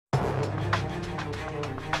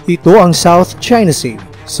Ito ang South China Sea.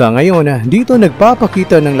 Sa ngayon, dito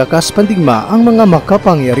nagpapakita ng lakas pandigma ang mga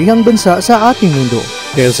makapangyarihang bansa sa ating mundo.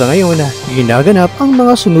 Dahil sa ngayon, ginaganap ang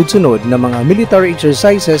mga sunod-sunod na mga military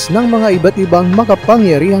exercises ng mga iba't ibang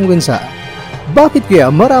makapangyarihang bansa. Bakit kaya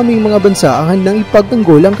maraming mga bansa ang handang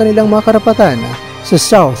ipagtanggol ang kanilang mga karapatan sa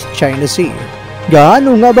South China Sea?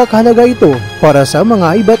 Gaano nga ba kahalaga ito para sa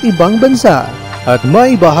mga iba't ibang bansa? At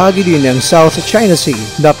may bahagi din ng South China Sea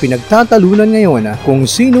na pinagtatalunan ngayon kung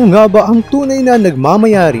sino nga ba ang tunay na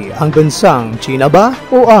nagmamay-ari, ang bansang Tsina ba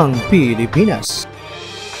o ang Pilipinas?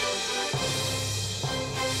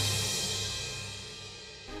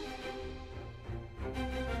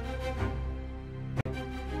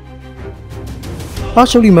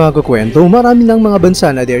 Actually mga kakwento, marami ng mga bansa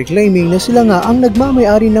na they're claiming na sila nga ang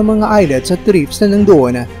nagmamay-ari ng mga islets at reefs na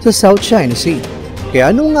nandoon sa South China Sea.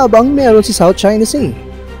 Kaya ano nga ba ang meron sa South China Sea?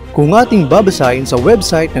 Kung ating babasahin sa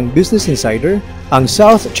website ng Business Insider, ang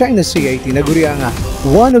South China Sea ay tinaguriang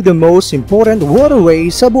one of the most important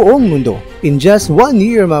waterways sa buong mundo. In just 1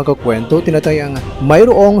 year mga kakwento, tinatayang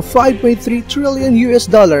mayroong $5.3 trillion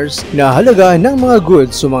na halaga ng mga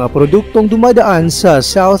goods o mga produktong dumadaan sa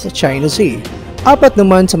South China Sea. Apat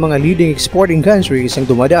naman sa mga leading exporting countries ang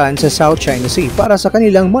dumadaan sa South China Sea para sa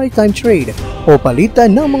kanilang maritime trade o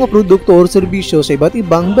palitan ng mga produkto o serbisyo sa iba't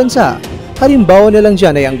ibang bansa. Halimbawa na lang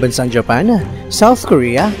dyan ay ang bansang Japan, South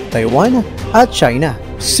Korea, Taiwan at China.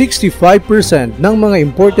 65% ng mga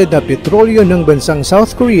imported na petrolyo ng bansang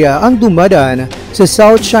South Korea ang dumadaan sa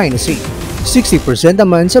South China Sea. 60%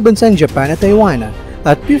 naman sa bansang Japan at Taiwan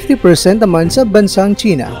at 50% naman sa bansang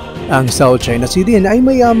China. Ang South China Sea din ay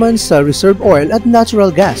mayaman sa reserve oil at natural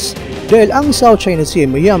gas dahil ang South China Sea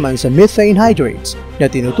ay mayaman sa methane hydrates na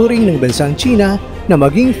tinuturing ng bansang China na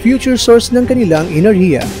maging future source ng kanilang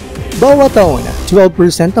enerhiya. Bawat taon,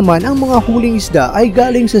 12% naman ang mga huling isda ay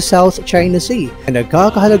galing sa South China Sea na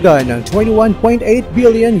nagkakahalaga ng $21.8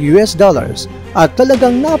 billion at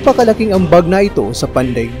talagang napakalaking ambag na ito sa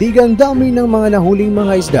pandaigdigang dami ng mga nahuling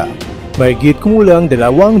mga isda. Mahigit kumulang 2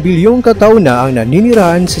 bilyong katao na ang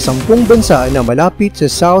naninirahan sa 10 bansa na malapit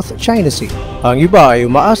sa South China Sea. Ang iba ay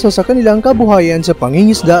umaasa sa kanilang kabuhayan sa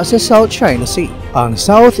pangingisda sa South China Sea. Ang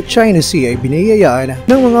South China Sea ay biniyayaan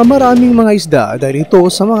ng mga maraming mga isda dahil ito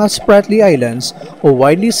sa mga Spratly Islands o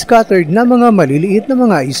widely scattered na mga maliliit na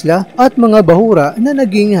mga isla at mga bahura na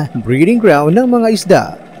naging breeding ground ng mga isda.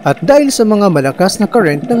 At dahil sa mga malakas na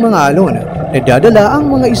current ng mga alon, nadadala ang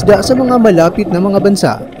mga isda sa mga malapit na mga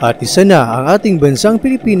bansa. At isa na ang ating bansang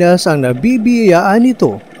Pilipinas ang nabibiyayaan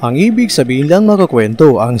nito. Ang ibig sabihin lang mga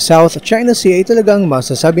kakwento, ang South China Sea ay talagang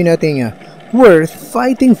masasabi nating worth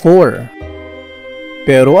fighting for.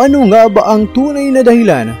 Pero ano nga ba ang tunay na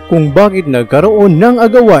dahilan kung bakit nagkaroon ng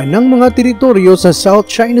agawan ng mga teritoryo sa South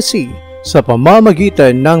China Sea sa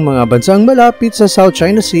pamamagitan ng mga bansang malapit sa South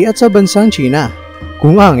China Sea at sa bansang China?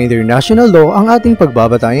 Kung ang international law ang ating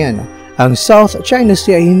pagbabatayan, ang South China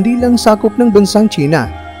Sea ay hindi lang sakop ng bansang China.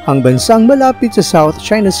 Ang bansang malapit sa South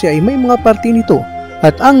China Sea ay may mga parte nito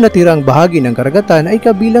at ang natirang bahagi ng karagatan ay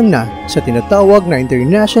kabilang na sa tinatawag na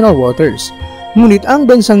international waters. Ngunit ang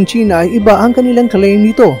bansang China ay iba ang kanilang claim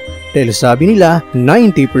nito dahil sabi nila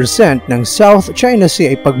 90% ng South China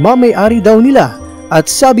Sea ay pagmamay-ari daw nila. At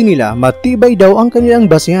sabi nila matibay daw ang kanilang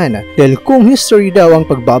basehan dahil kung history daw ang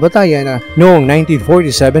pagbabatayan noong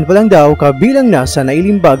 1947 pa lang daw kabilang na sa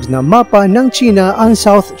nailimbag na mapa ng China ang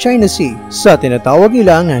South China Sea sa tinatawag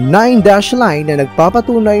nilang 9-dash line na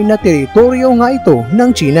nagpapatunay na teritoryo nga ito ng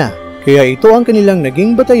China. Kaya ito ang kanilang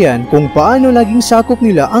naging batayan kung paano naging sakop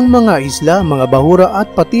nila ang mga isla, mga bahura at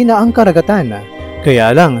pati na ang karagatan.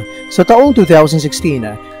 Kaya lang, sa taong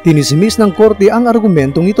 2016, tinismis ng korte ang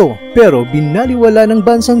argumentong ito pero binaliwala ng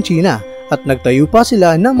bansang China at nagtayo pa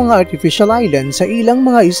sila ng mga artificial island sa ilang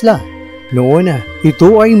mga isla. Noon,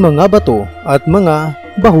 ito ay mga bato at mga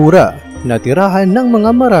bahura na tirahan ng mga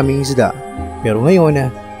maraming isda. Pero ngayon,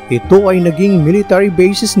 ito ay naging military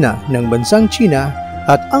bases na ng bansang China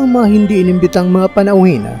at ang mga hindi inimbitang mga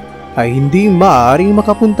panauhin ay hindi maaaring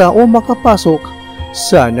makapunta o makapasok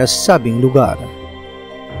sa nasabing lugar.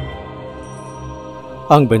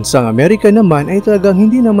 Ang bansang Amerika naman ay talagang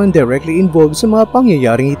hindi naman directly involved sa mga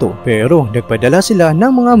pangyayaring ito pero nagpadala sila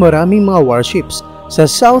ng mga maraming mga warships sa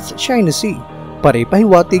South China Sea para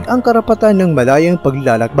ipahiwatig ang karapatan ng malayang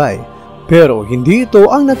paglalakbay. Pero hindi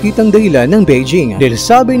ito ang nakitang dahilan ng Beijing dahil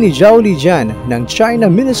sabi ni Zhao Lijian ng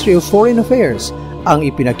China Ministry of Foreign Affairs, ang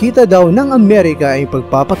ipinakita daw ng Amerika ay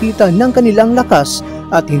pagpapakita ng kanilang lakas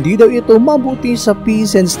at hindi daw ito mabuti sa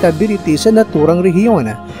peace and stability sa naturang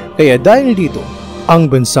rehiyon. Kaya dahil dito, ang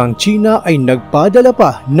bansang China ay nagpadala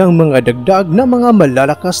pa ng mga dagdag na mga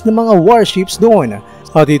malalakas na mga warships doon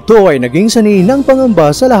At ito ay naging sanhi ng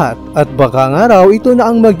pangamba sa lahat at baka nga raw ito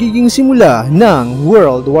na ang magiging simula ng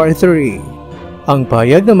World War III. Ang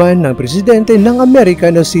pahayag naman ng presidente ng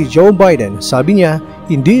Amerika na si Joe Biden, sabi niya,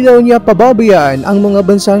 hindi daw niya pababayaan ang mga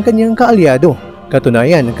bansang kanyang kaalyado.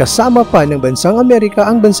 Katunayan, kasama pa ng bansang Amerika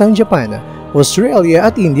ang bansang Japan,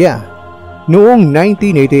 Australia at India. Noong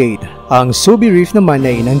 1988, ang Subi Reef naman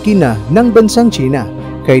ay inangkin na ng bansang Tsina.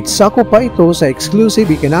 Kahit sakop pa ito sa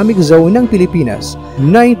Exclusive Economic Zone ng Pilipinas.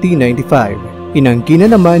 1995, inangkin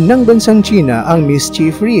na naman ng bansang Tsina ang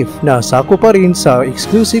Mischief Reef na sakop pa rin sa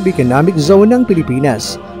Exclusive Economic Zone ng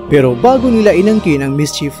Pilipinas. Pero bago nila inangkin ang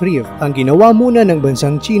Mischief Reef, ang ginawa muna ng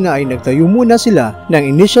bansang Tsina ay nagtayo muna sila ng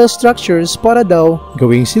initial structures para daw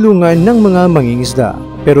gawing silungan ng mga mangingisda.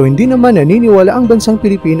 Pero hindi naman naniniwala ang bansang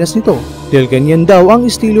Pilipinas nito dahil ganyan daw ang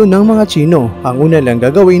estilo ng mga Tsino. Ang una lang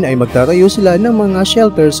gagawin ay magtatayo sila ng mga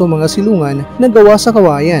shelters o mga silungan na gawa sa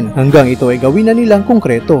kawayan hanggang ito ay gawin na nilang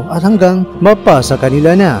konkreto at hanggang mapasa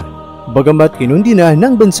kanila na. Bagamat kinundi na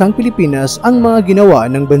ng bansang Pilipinas ang mga ginawa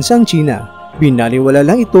ng bansang Tsina, binaliwala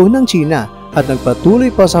lang ito ng Tsina at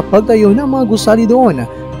nagpatuloy pa sa pagtayo ng mga gusali doon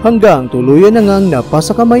hanggang tuluyan na ngang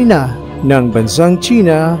napasakamay na ng bansang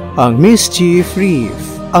Tsina ang Mischief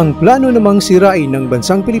Reef. Ang plano namang sirain ng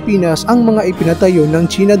bansang Pilipinas ang mga ipinatayo ng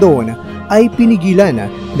Tsina doon ay pinigilan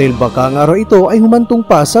dahil baka nga raw ito ay humantong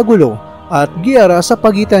pa sa gulo at giyera sa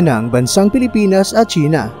pagitan ng bansang Pilipinas at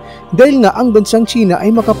Tsina. Dahil nga ang bansang Tsina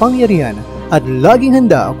ay makapangyarihan at laging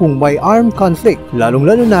handa kung may armed conflict,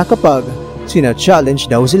 lalong-lalo na kapag sina-challenge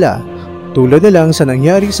daw sila. Tulad na lang sa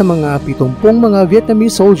nangyari sa mga 70 mga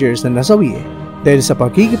Vietnamese soldiers na nasawi dahil sa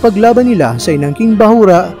pakikipaglaban nila sa inangking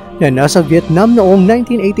bahura na nasa Vietnam noong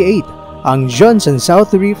 1988, ang Johnson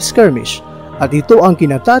South Reef Skirmish. At ito ang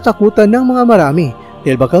kinatatakutan ng mga marami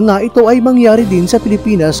dahil baka nga ito ay mangyari din sa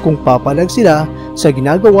Pilipinas kung papalag sila sa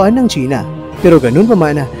ginagawa ng Tsina. Pero ganun pa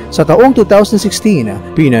man, sa taong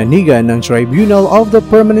 2016, pinanigan ng Tribunal of the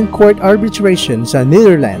Permanent Court Arbitration sa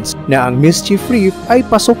Netherlands na ang Mischief Reef ay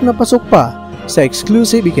pasok na pasok pa sa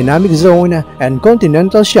Exclusive Economic Zone and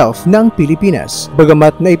Continental Shelf ng Pilipinas.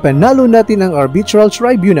 Bagamat na ipanalo natin ang Arbitral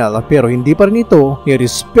Tribunal pero hindi pa rin ito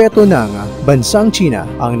nirespeto ng bansang Tsina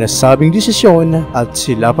ang nasabing desisyon at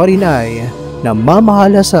sila pa rin ay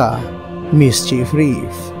namamahala sa Mischief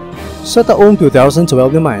Reef. Sa taong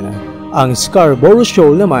 2012 naman, ang Scarborough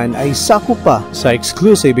Shoal naman ay sakop pa sa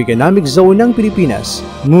Exclusive Economic Zone ng Pilipinas.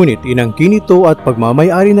 Ngunit inangkin ito at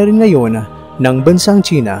pagmamay-ari na rin ngayon ng bansang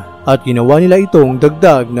Tsina at ginawa nila itong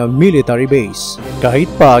dagdag na military base. Kahit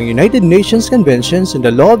pa ang United Nations Conventions on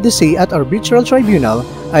the Law of the Sea at Arbitral Tribunal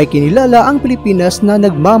ay kinilala ang Pilipinas na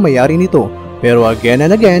nagmamay-ari nito. Pero again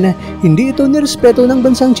and again, hindi ito nirespeto ng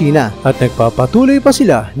bansang Tsina at nagpapatuloy pa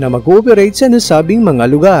sila na mag-ooperate sa nasabing mga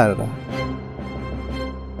lugar.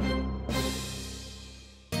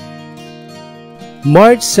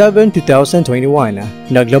 March 7, 2021,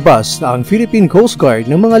 naglabas na ang Philippine Coast Guard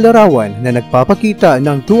ng mga larawan na nagpapakita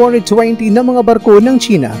ng 220 na mga barko ng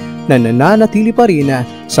Tsina na nananatili pa rin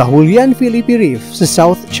sa Julian Felipe Reef sa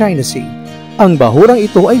South China Sea. Ang bahurang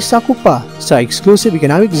ito ay sakop pa sa Exclusive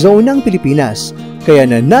Economic Zone ng Pilipinas, kaya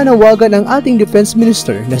nananawagan ang ating Defense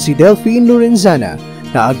Minister na si Delphine Lorenzana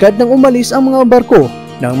na agad nang umalis ang mga barko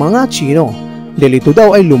ng mga Tsino dahil ito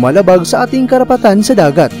daw ay lumalabag sa ating karapatan sa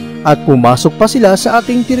dagat at pumasok pa sila sa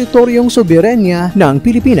ating teritoryong soberenya ng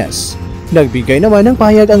Pilipinas. Nagbigay naman ng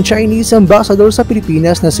pahayag ang Chinese Ambassador sa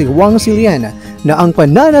Pilipinas na si Wang Xilian na ang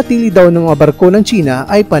pananatili daw ng mga barko ng Tsina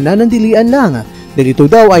ay pananandilian lang dahil ito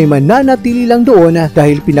daw ay mananatili lang doon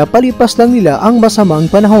dahil pinapalipas lang nila ang masamang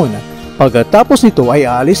panahon. Pagkatapos nito ay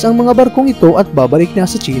aalis ang mga barkong ito at babalik na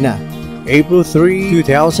sa Tsina. April 3,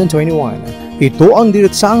 2021, ito ang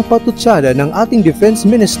diretsaang patutsada ng ating Defense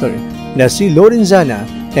Minister na si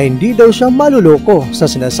Lorenzana na hindi daw siya maluloko sa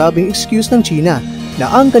sinasabing excuse ng Tsina na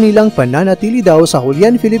ang kanilang pananatili daw sa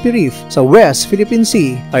Julian Felipe Reef sa West Philippine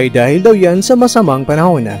Sea ay dahil daw yan sa masamang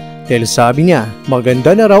panahon. Dahil sabi niya,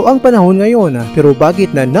 maganda na raw ang panahon ngayon pero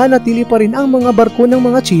bakit nananatili pa rin ang mga barko ng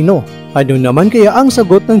mga Tsino? Ano naman kaya ang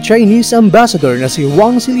sagot ng Chinese Ambassador na si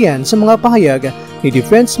Wang Xilian sa mga pahayag ni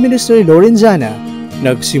Defense Minister Lorenzana?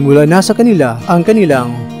 Nagsimula na sa kanila ang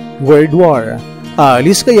kanilang World War.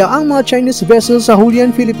 Aalis kaya ang mga Chinese vessels sa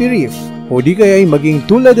Julian Felipe Reef? O di kaya ay maging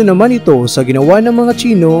tulad naman ito sa ginawa ng mga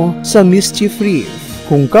Tsino sa Mischief Reef?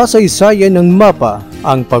 Kung kasaysayan ng mapa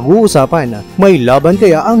ang pag-uusapan, may laban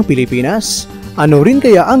kaya ang Pilipinas? Ano rin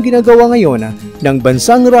kaya ang ginagawa ngayon ng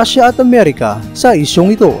bansang Russia at Amerika sa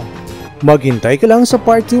isyong ito? Maghintay ka lang sa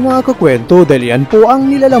Part 2 mga kakwento dahil yan po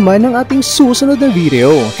ang nilalaman ng ating susunod na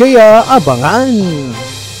video. Kaya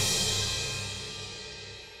abangan!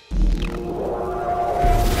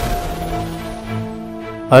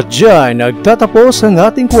 At dyan nagtatapos ang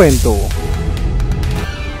ating kwento.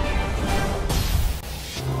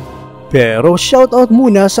 Pero shoutout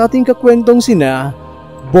muna sa ating kakwentong sina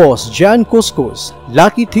Boss Jan Kuskus,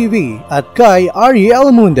 Lucky TV at kay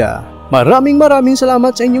Ariel Munda. Maraming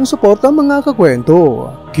salamat sa inyong suporta mga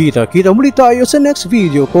kakwento. Kita-kita muli tayo sa next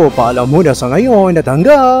video ko. Paalam muna sa ngayon at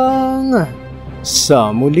hanggang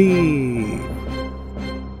sa muli.